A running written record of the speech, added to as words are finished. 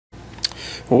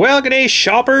Well, good day,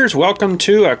 shoppers. Welcome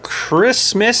to a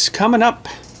Christmas coming up.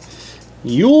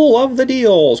 You'll love the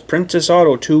deals. Princess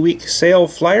Auto 2-week sale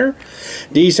flyer,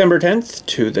 December 10th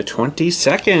to the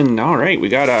 22nd. All right, we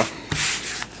got a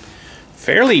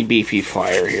fairly beefy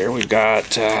flyer here. We've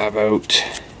got about,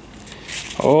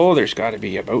 there's got to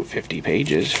be about 50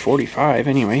 pages, 45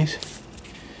 anyways,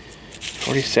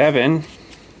 47,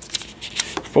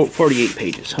 about 48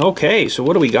 pages. Okay, so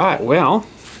what do we got? Well,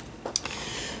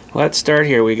 let's start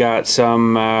here. We got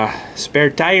some spare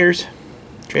tires,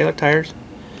 trailer tires.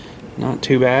 Not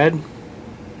too bad.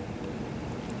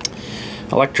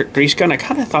 Electric grease gun. I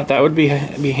kind of thought that would be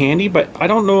handy, but I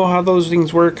don't know how those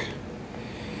things work.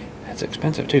 That's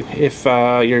expensive too. If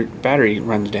your battery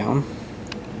runs down,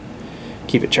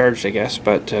 keep it charged, I guess.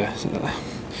 But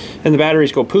and the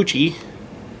batteries go poochy,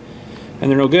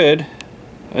 and they're no good.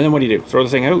 And then what do you do? Throw the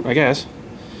thing out, I guess,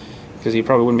 because you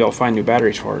probably wouldn't be able to find new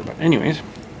batteries for it. But anyways.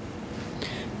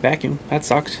 Vacuum, that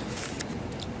sucks.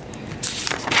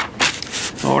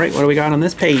 Alright, what do we got on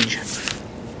this page?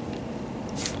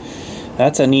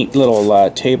 That's a neat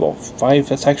little table.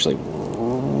 That's actually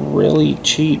really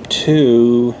cheap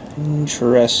too.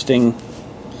 Interesting.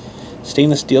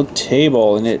 Stainless steel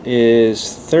table, and it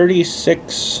is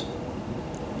 36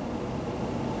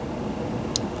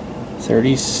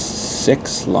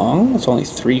 long. It's only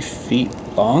 3 feet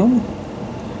long.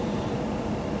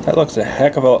 That looks a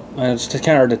heck of a, it's kind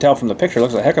of hard to tell from the picture, it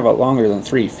looks a heck of a longer than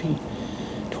 3 feet.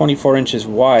 24 inches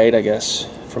wide, I guess,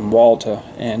 from wall to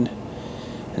end,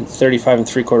 and 35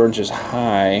 3/4 inches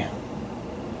high.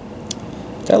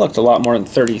 That looked a lot more than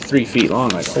 33 feet long.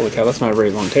 Like, holy cow, that's not a very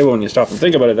long table when you stop and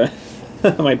think about it then.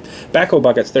 My backhoe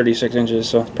bucket's 36 inches,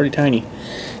 so it's pretty tiny.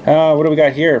 What do we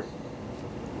got here?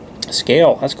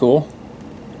 Scale, that's cool.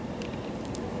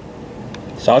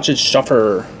 Sausage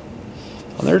stuffer.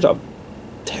 And there's a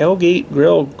tailgate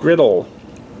grill griddle.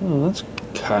 Oh, that's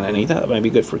kind of neat. That might be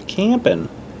good for camping.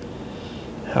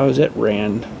 How is it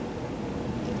ran?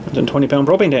 It's a 20-pound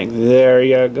propane tank. There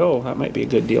you go. That might be a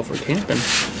good deal for camping.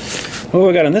 What do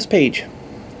we got on this page?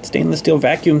 Stainless steel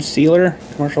vacuum sealer,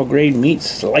 commercial grade meat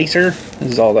slicer.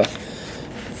 This is all the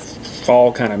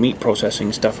fall kind of meat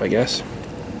processing stuff, I guess.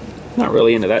 Not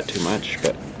really into that too much,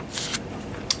 but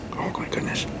oh my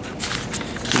goodness.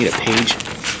 Need a page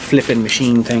flipping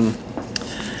machine thing.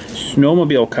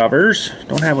 Snowmobile covers.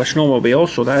 Don't have a snowmobile,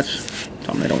 so that's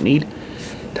something I don't need.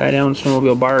 Tie down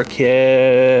snowmobile bar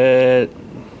kit.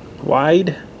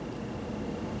 Wide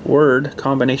word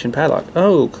combination padlock.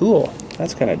 Oh, cool.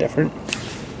 That's kind of different.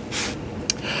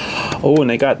 Oh, and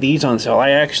they got these on sale. I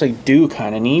actually do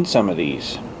kind of need some of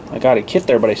these. I got a kit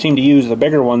there, but I seem to use the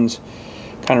bigger ones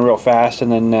kind of real fast,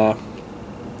 and then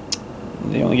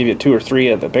they only give you 2 or 3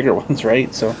 of the bigger ones,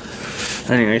 right? So,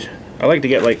 anyways, I like to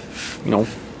get, like, you know,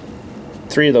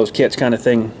 3 of those kits kind of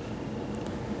thing,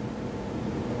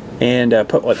 and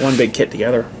put like one big kit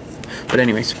together. But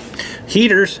anyways,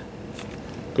 heaters,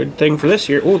 good thing for this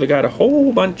year. Oh, they got a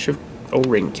whole bunch of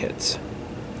O-ring kits,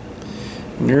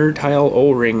 Nerd Tile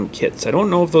O-ring kits. I don't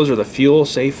know if those are the fuel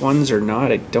safe ones or not.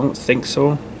 I don't think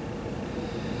so.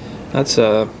 That's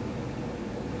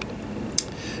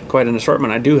quite an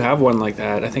assortment. I do have one like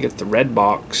that. I think it's the red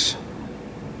box,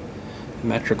 the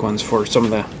metric ones for some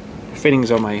of the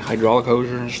fittings on my hydraulic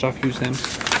hoses and stuff. Use them.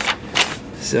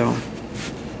 So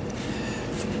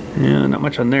yeah, not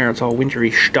much on there. It's all wintry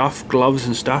stuff, gloves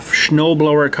and stuff.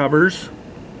 Snowblower covers.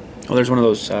 Oh, there's one of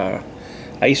those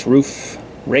ice roof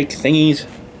rake thingies.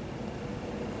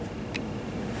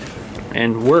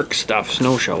 And work stuff,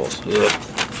 snow shovels. Ugh.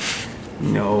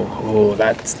 No, oh,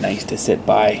 that's nice to sit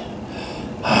by.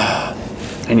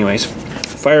 Anyways,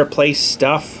 fireplace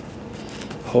stuff,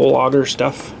 whole auger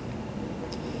stuff.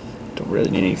 Don't really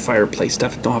need any fireplace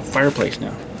stuff. Don't have a fireplace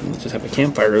now. Let's just have a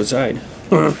campfire outside.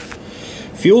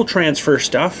 Fuel transfer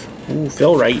stuff. Ooh,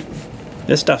 fill right.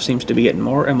 This stuff seems to be getting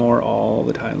more and more all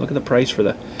the time. Look at the price for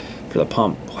the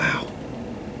pump. Wow.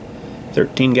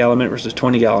 13 gallon minute versus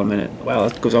 20 gallon minute. Wow,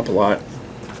 that goes up a lot.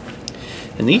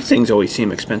 And these things always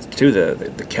seem expensive too.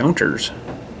 The counters,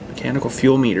 mechanical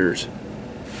fuel meters.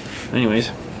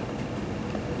 Anyways,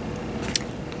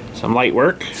 some light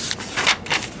work.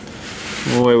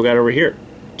 What do we got over here?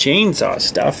 Chainsaw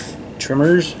stuff,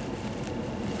 trimmers.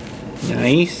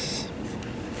 Nice.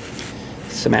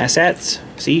 Some assets,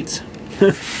 seats.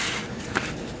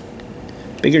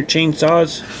 Bigger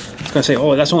chainsaws. I was gonna say,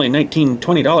 oh, that's only a $19,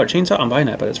 $20 chainsaw. I'm buying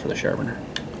that, but it's for the sharpener.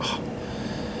 Oh,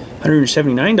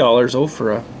 $179 though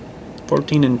for a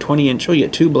 14 and 20 inch. Oh, you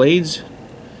get 2 blades,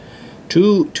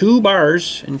 two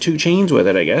bars, and 2 chains with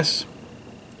it, I guess.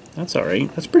 That's all right.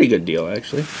 That's a pretty good deal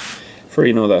actually, for,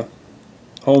 you know, the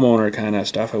homeowner kind of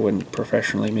stuff. I wouldn't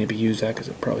professionally maybe use that because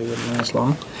it probably wouldn't last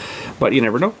long. But you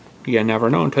never know. You never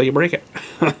know until you break it.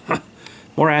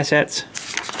 More assets.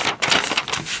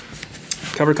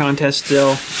 Cover contest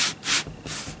still.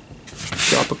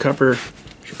 Drop a cover.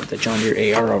 Should put the John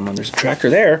Deere AR on when there's a tractor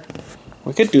there.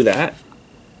 We could do that.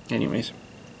 Anyways.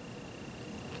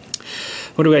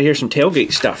 What do we got here? Some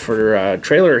tailgate stuff for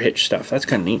trailer hitch stuff. That's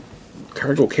kind of neat.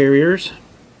 Cargo carriers.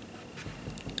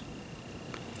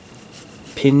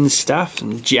 Pin stuff.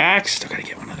 Some jacks. Still gotta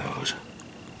get one of those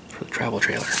for the travel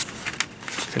trailer.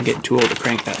 I'm getting too old to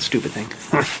crank that stupid thing.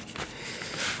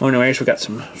 Oh, anyways, we got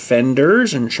some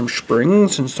fenders and some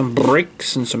springs and some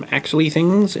brakes and some axle-y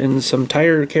things and some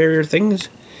tire carrier things.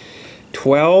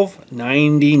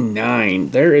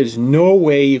 $12.99. There is no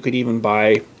way you could even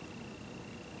buy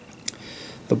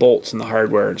the bolts and the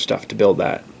hardware and stuff to build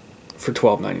that for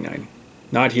 $12.99.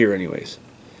 Not here, anyways.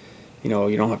 You know,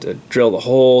 you don't have to drill the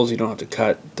holes, you don't have to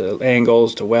cut the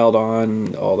angles to weld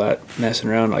on, all that messing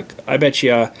around. Like, I bet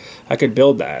you I could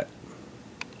build that,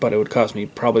 but it would cost me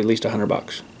probably at least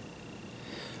 $100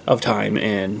 of time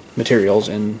and materials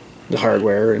and the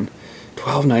hardware, and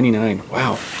 $12.99.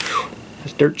 Wow,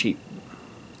 that's dirt cheap.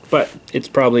 But it's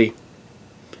probably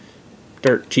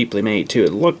dirt cheaply made too.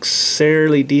 It looks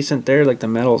fairly decent there, like the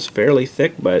metal's fairly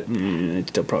thick, but I'd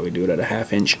still probably do it at a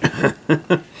 1/2 inch.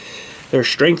 There's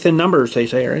strength in numbers, they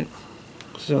say, right?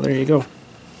 So there you go.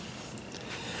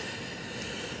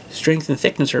 Strength and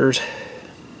thicknessers.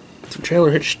 Some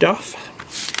trailer hitch stuff.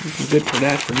 Good for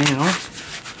that for now.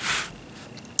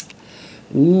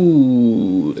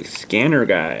 Ooh, the scanner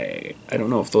guy. I don't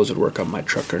know if those would work on my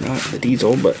truck or not, the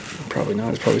diesel, but probably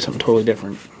not. It's probably something totally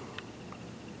different.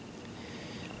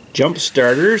 Jump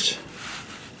starters.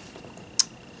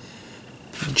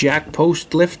 Jack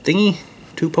post lift thingy.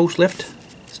 2-post lift.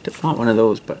 Still want one of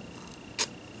those, but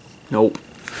nope.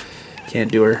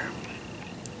 Can't do her.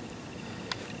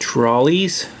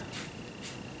 Trolleys.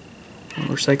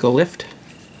 Motorcycle lift.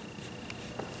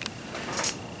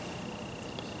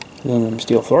 Aluminum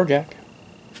steel floor jack.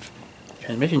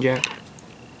 Transmission jack.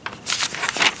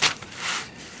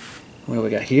 What do we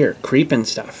got here? Creeping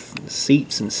stuff.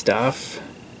 Seats and stuff.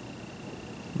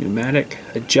 Pneumatic.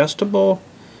 Adjustable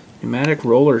pneumatic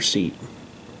roller seat.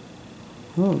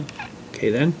 Oh, okay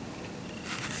then.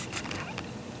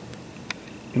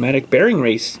 Pneumatic bearing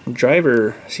race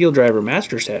driver, seal driver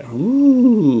master set.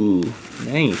 Ooh,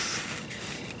 nice.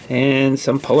 And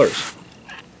some pullers.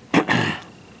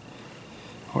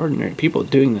 Ordinary people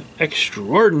doing the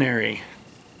extraordinary.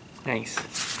 Nice.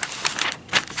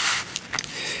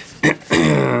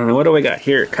 What do we got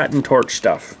here? Cut and torch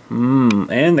stuff.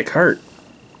 And the cart.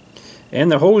 And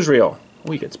the hose reel.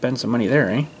 Oh, you could spend some money there,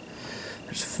 eh?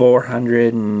 There's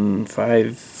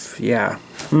 405. Yeah.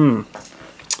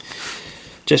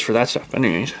 Just for that stuff.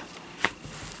 Anyways.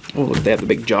 Oh, look, they have the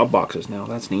big job boxes now.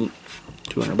 That's neat.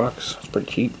 $200. That's pretty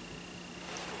cheap.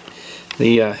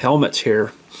 The helmets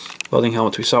here. Welding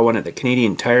helmets. We saw one at the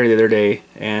Canadian Tire the other day,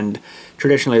 and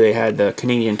traditionally they had the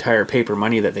Canadian Tire paper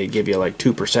money that they give you like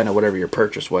 2% of whatever your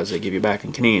purchase was. They give you back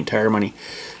in Canadian Tire money.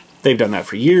 They've done that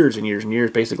for years and years and years,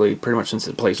 basically pretty much since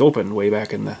the place opened, way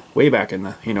back in the,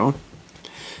 you know.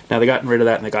 Now they gotten rid of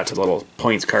that and they got to the little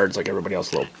points cards like everybody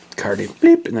else, a little card,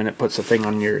 bleep, and then it puts a thing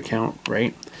on your account,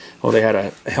 right? Well, they had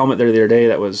a helmet there the other day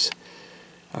that was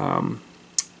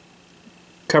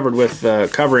covered with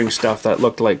covering stuff that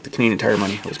looked like the Canadian Tire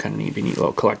money. It was kind of neat, neat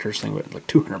little collector's thing, but like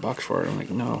 $200 for it. I'm like,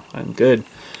 no, I'm good.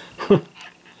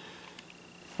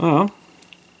 Oh,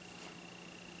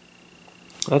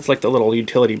 that's like the little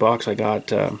utility box I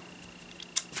got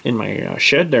in my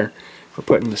shed there for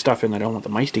putting the stuff in that I don't want the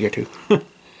mice to get to.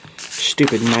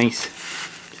 Stupid mice.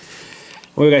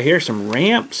 What we got here? Some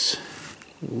ramps.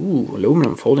 Ooh,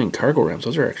 aluminum folding cargo ramps.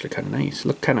 Those are actually kind of nice.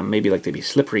 Look kind of maybe like they'd be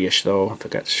slippery-ish though. If I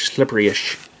got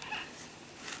slippery-ish.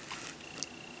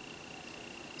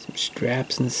 Some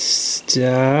straps and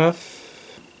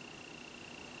stuff.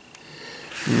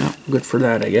 Yeah, good for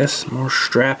that, I guess. More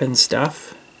strapping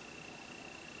stuff.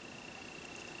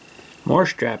 More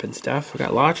strapping stuff. I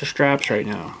got lots of straps right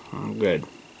now. I'm good.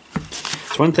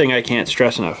 It's one thing I can't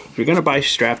stress enough. If you're gonna buy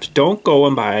straps, don't go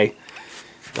and buy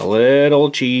the little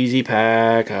cheesy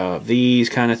pack of these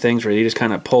kind of things where you just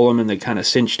kind of pull them and they kind of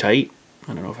cinch tight.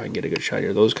 I don't know if I can get a good shot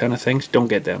here. Those kind of things, don't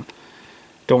get them.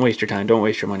 Don't waste your time, don't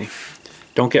waste your money.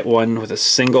 Don't get one with a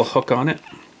single hook on it.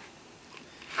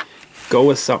 Go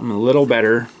with something a little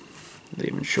better. They're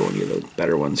even showing you those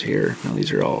better ones here. Now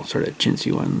these are all sort of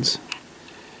chintzy ones.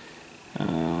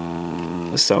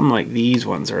 Some like these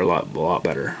ones are a lot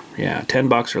better. Yeah,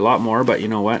 $10 or a lot more, but you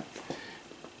know what?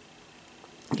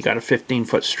 you got a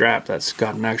 15-foot strap that's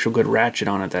got an actual good ratchet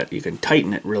on it that you can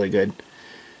tighten it really good.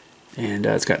 And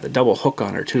it's got the double hook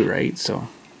on her too, right? So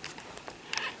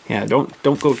yeah, don't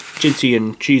go chintzy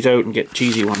and cheese out and get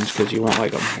cheesy ones because you won't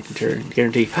like them. I can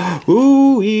guarantee.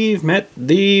 Ooh, we've met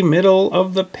the middle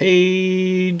of the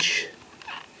page.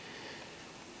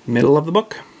 Middle of the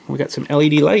book. We got some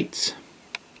LED lights.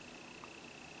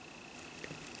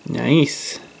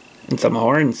 Nice. And some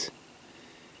horns.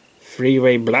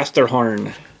 Freeway blaster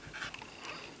horn.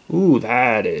 Ooh,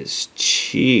 that is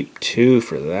cheap too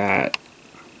for that.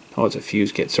 Oh, it's a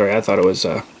fuse kit. Sorry, I thought it was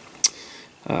a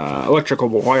electrical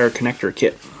wire connector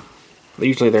kit.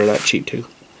 Usually they're that cheap too.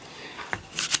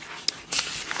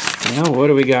 Now, what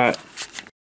do we got?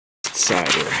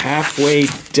 Side. We're halfway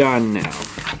done now.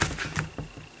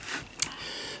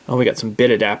 Oh, we got some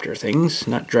bit adapter things,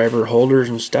 nut driver holders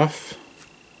and stuff.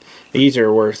 These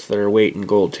are worth their weight in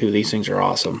gold too. These things are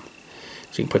awesome.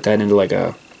 So you can put that into like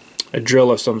a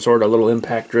drill of some sort, a little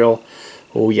impact drill.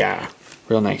 Oh yeah,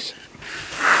 real nice.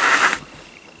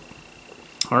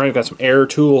 Alright, we've got some air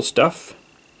tool stuff.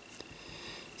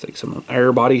 It's like some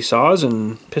air body saws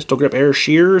and pistol grip air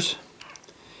shears.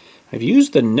 I've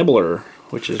used the nibbler,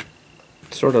 which is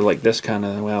sort of like this kind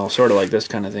of, well, sort of like this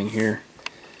kind of thing here.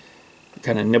 It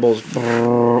kind of nibbles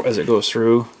as it goes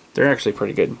through. They're actually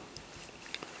pretty good.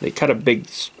 They cut a big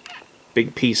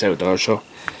piece out though, so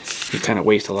you kind of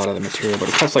waste a lot of the material, but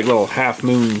it cuts like little half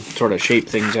moon sort of shape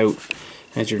things out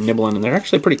as you're nibbling, and they're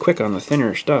actually pretty quick on the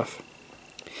thinner stuff.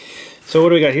 So what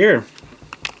do we got here?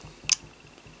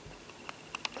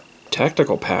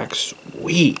 Tactical pack,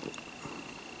 sweet.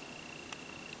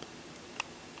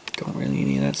 Don't really need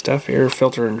any of that stuff. Air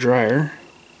filter and dryer.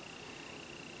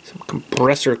 Some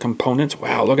compressor components.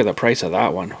 Wow, look at the price of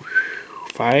that one.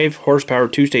 5 horsepower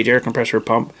 2-stage air compressor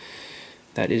pump.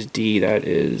 That is D. That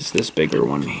is this bigger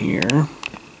one here.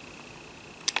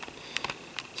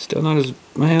 Still not as,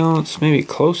 well, it's maybe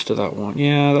close to that one.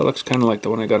 Yeah, that looks kind of like the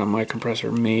one I got on my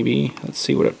compressor, maybe. Let's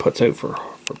see what it puts out for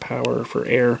power, for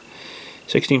air.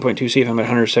 16.2, see if I'm at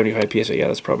 175 PSI. Yeah,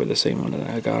 that's probably the same one that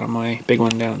I got on my big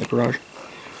one down in the garage.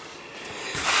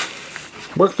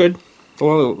 Works good. It's a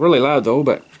little, really loud though,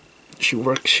 but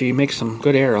she makes some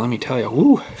good air, let me tell you.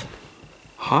 Woo!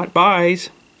 Hot buys.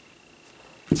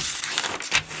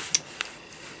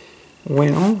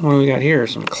 Well, what do we got here?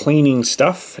 Some cleaning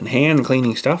stuff and hand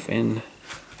cleaning stuff. And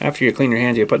after you clean your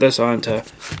hands, you put this on to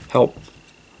help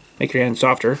make your hands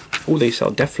softer. Oh, they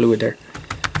sell DEF fluid there.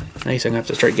 Nice, I'm going to have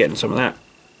to start getting some of that.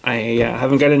 I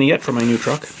haven't got any yet for my new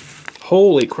truck.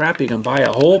 Holy crap, you can buy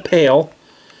a whole pail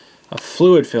of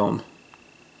fluid film.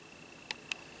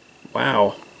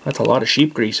 Wow, that's a lot of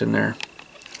sheep grease in there.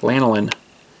 Lanolin.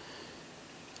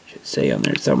 Should say on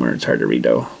there somewhere, it's hard to read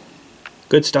though.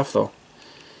 Good stuff though.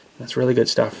 That's really good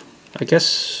stuff. I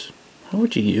guess, how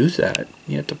would you use that?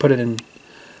 You have to put it in,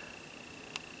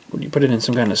 would you put it in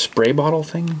some kind of spray bottle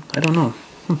thing? I don't know.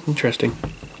 Interesting.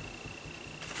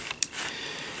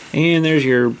 And there's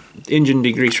your engine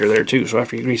degreaser there too, so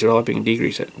after you grease it all up you can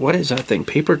degrease it. What is that thing?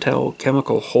 Paper towel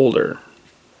chemical holder.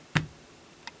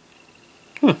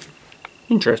 Huh.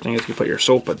 Interesting. If you put your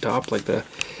soap on top like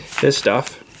this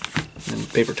stuff, and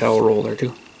paper towel roll there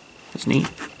too. That's neat.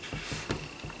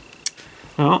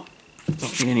 Well,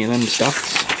 don't need any of them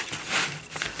stuffs.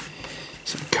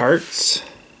 Some carts,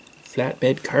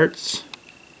 flatbed carts,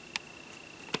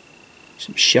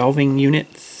 some shelving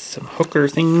units, some hooker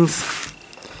things,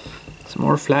 some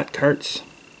more flat carts.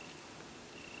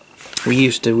 We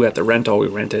used to, at the rental, we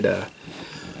rented a,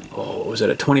 oh, was it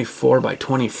a 24 by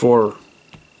 24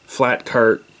 flat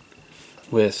cart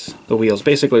with the wheels,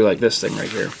 basically like this thing right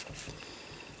here.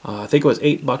 I think it was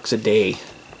 $8 a day.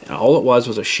 And all it was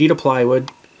a sheet of plywood,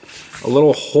 a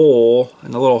little hole,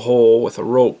 and a little hole with a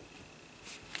rope,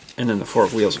 and then the 4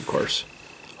 wheels, of course.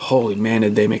 Holy man,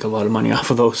 did they make a lot of money off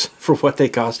of those for what they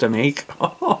cost to make.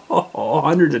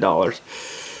 Hundreds of dollars.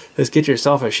 Just get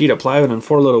yourself a sheet of plywood and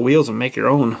 4 little wheels and make your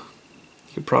own.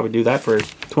 You could probably do that for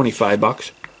 25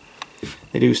 bucks.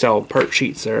 They do sell part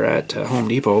sheets there at Home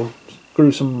Depot.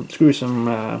 Screw some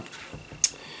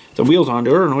wheels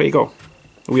onto her and away you go.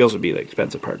 The wheels would be the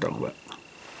expensive part though, but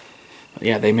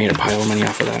yeah, they made a pile of money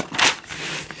off of that.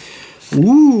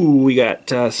 Ooh, we got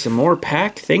some more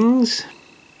pack things.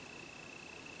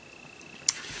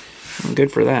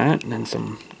 Good for that. And then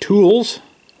some tools,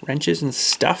 wrenches and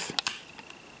stuff.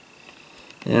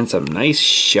 And some nice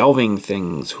shelving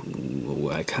things.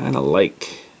 Ooh, I kind of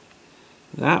like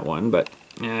that one, but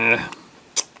nah.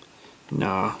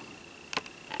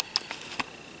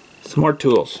 Some more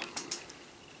tools.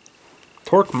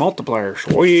 Torque multiplier,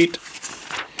 sweet.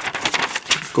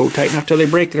 Go tight enough till they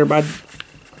break there, bud.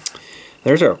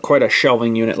 There's quite a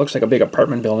shelving unit. Looks like a big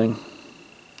apartment building.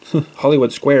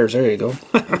 Hollywood Squares, there you go.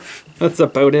 That's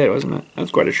about it, wasn't it?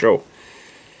 That's quite a show.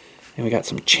 And we got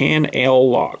some Chanel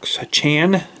locks.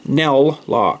 Chanel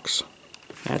locks.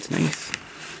 That's nice.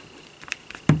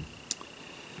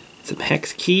 Some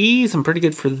hex keys. I'm pretty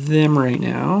good for them right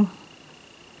now.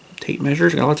 Tape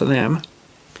measures, got lots of them.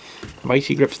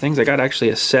 Vicey grips things. I got actually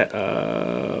a set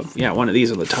of, yeah, one of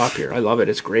these on the top here. I love it.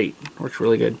 It's great. Works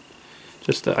really good.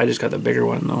 I just got the bigger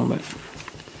one though, but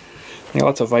I got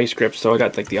lots of vice grips. So I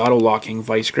got like the auto locking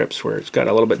vice grips where it's got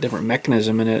a little bit different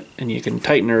mechanism in it, and you can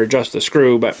tighten or adjust the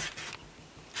screw, but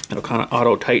it'll kind of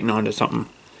auto tighten onto something.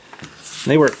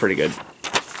 They work pretty good.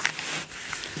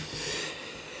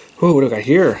 Oh, what do I got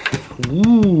here?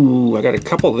 Ooh, I got a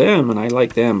couple of them, and I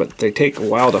like them, but they take a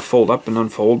while to fold up and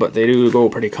unfold, but they do go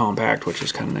pretty compact, which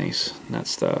is kind of nice. And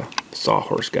that's the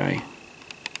sawhorse guy.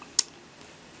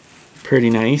 Pretty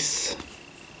nice.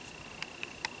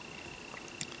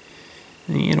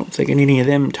 And you don't think I need any of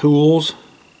them tools.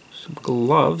 Some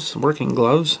gloves, working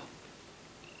gloves.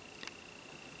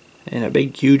 And a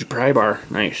big, huge pry bar.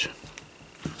 Nice.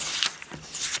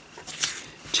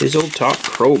 Chiseled top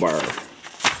crowbar.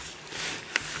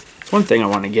 One thing I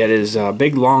want to get is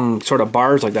big, long sort of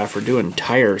bars like that for doing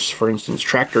tires. For instance,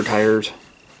 tractor tires.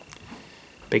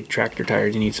 Big tractor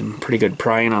tires, you need some pretty good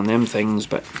prying on them things,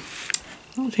 but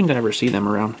I don't seem to ever see them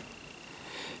around.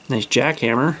 Nice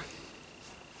jackhammer.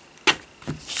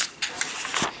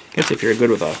 Guess if you're good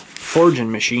with a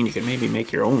forging machine, you could maybe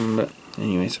make your own, but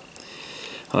anyways.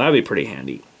 Well, that'd be pretty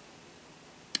handy.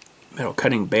 Metal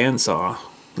cutting bandsaw.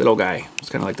 Little guy. It's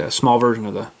kind of like the small version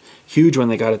of the huge one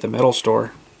they got at the metal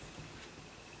store.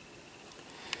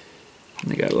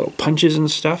 And they got little punches and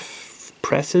stuff.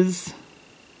 Presses.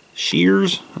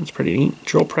 Shears. That's pretty neat.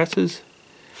 Drill presses.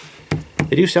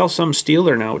 They do sell some steel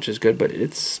there now, which is good, but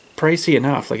it's pricey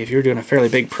enough. Like if you're doing a fairly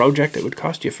big project, it would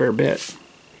cost you a fair bit.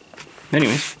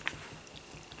 Anyways.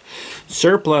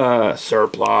 Surplus.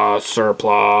 Surplus.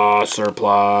 Surplus.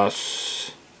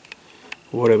 Surplus.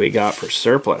 What do we got for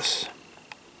surplus?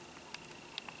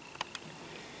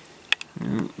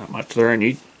 Not much there I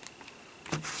need.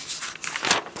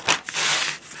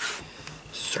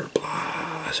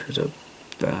 Surplus. There's a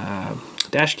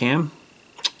dash cam.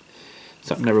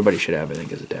 Something everybody should have, I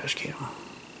think, is a dash cam.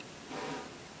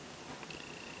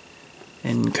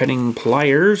 And cutting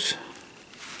pliers.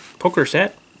 Poker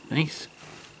set. Nice.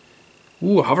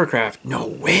 Ooh, a hovercraft. No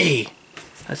way!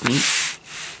 That's neat.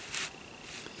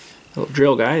 Little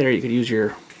drill guy. There you could use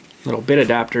your little bit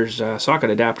adapters, socket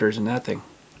adapters in that thing.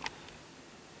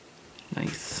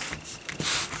 Nice.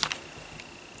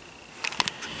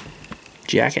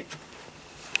 Jacket.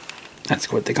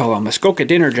 That's what they call a Muskoka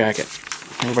dinner jacket.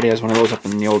 Everybody has one of those up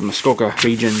in the old Muskoka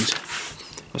regions.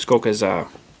 Muskoka's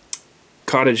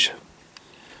cottage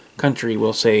country,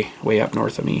 we'll say, way up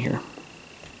north of me here.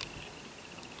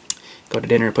 Go to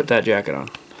dinner and put that jacket on.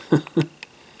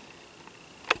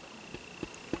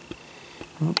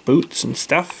 Boots and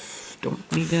stuff.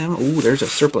 Don't need them. Ooh, there's a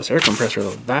surplus air compressor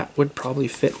though. That would probably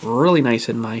fit really nice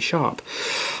in my shop.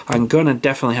 I'm gonna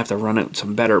definitely have to run out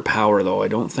some better power though. I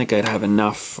don't think I'd have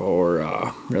enough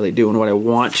for really doing what I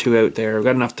want to out there. I've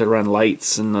got enough to run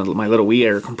lights and my little wee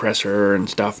air compressor and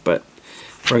stuff, but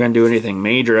if we're gonna do anything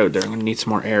major out there, I'm gonna need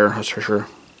some more air, that's for sure.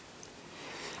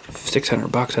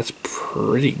 600 bucks, that's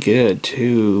pretty good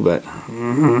too, but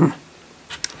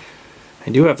I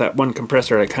do have that one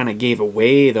compressor I kind of gave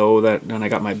away though, that when I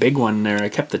got my big one there. I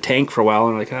kept the tank for a while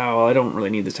and I'm like, oh, well, I don't really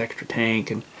need this extra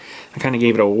tank, and I kind of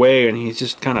gave it away, and he's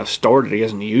just kind of stored it. He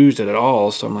hasn't used it at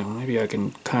all, so I'm like, well, maybe I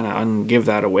can kind of ungive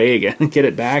that away again and get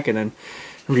it back and then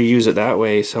reuse it that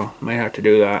way, so I might have to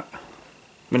do that.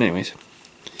 But anyways,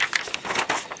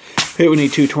 it would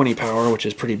need 220 power, which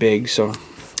is pretty big, so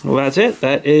well, that's it.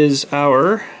 That is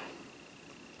our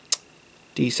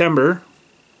December,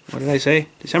 what did I say?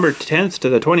 December 10th to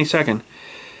the 22nd,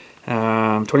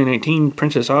 2019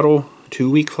 Princess Auto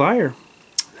 2-week flyer.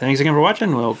 Thanks again for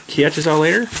watching. We'll catch us all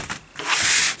later.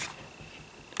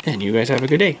 And you guys have a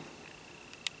good day.